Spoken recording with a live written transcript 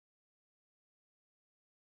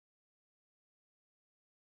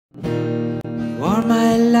You are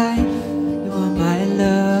my life, you are my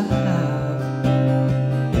love.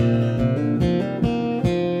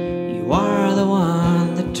 You are the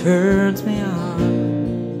one that turns me on.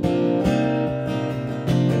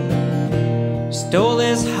 Stole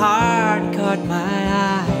this heart and caught my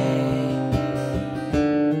eye,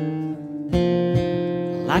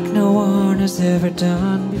 like no one has ever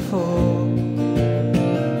done before.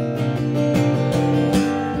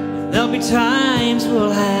 There'll be times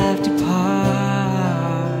we'll have to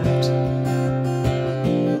part,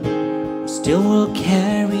 still we'll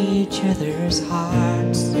carry each other's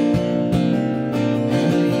hearts.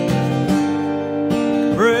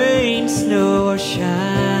 Rain, snow or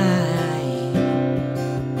shine,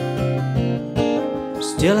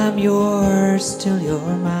 still I'm yours, still you're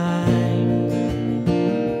mine.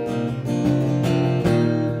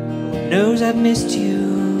 Who knows I've missed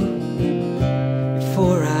you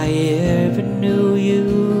before I ever knew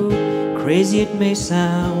you. Crazy it may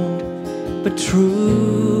sound, but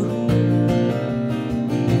true.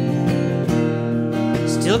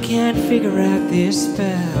 Still can't figure out this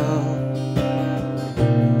spell.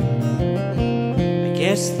 I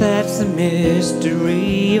guess that's the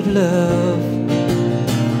mystery of love.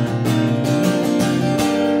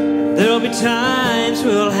 There'll be times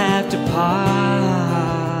we'll have to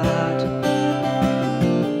part,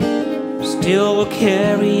 still we'll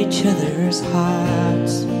carry each other's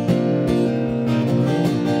hearts.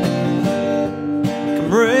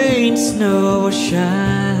 Come rain, snow or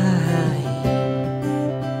shine,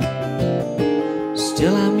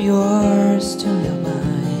 still I'm yours, still you're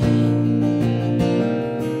mine.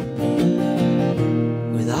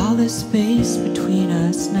 With all this space between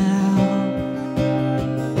us now,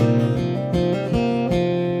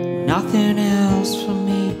 nothing else for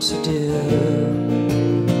me to do.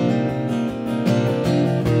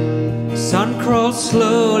 Sun crawls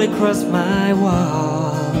slowly across my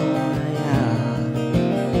wall, yeah.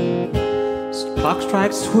 Clock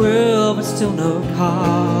strikes 12 but still no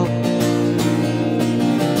call.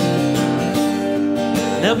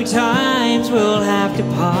 There'll be times we'll have to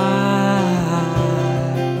part,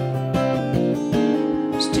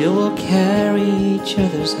 still we'll carry each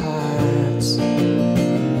other's hearts.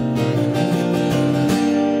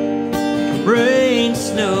 Rain,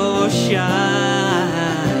 snow,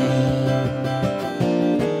 shine,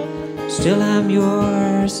 still I'm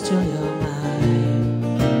yours, still you're mine.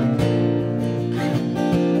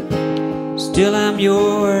 Still I'm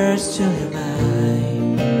yours, still you're mine.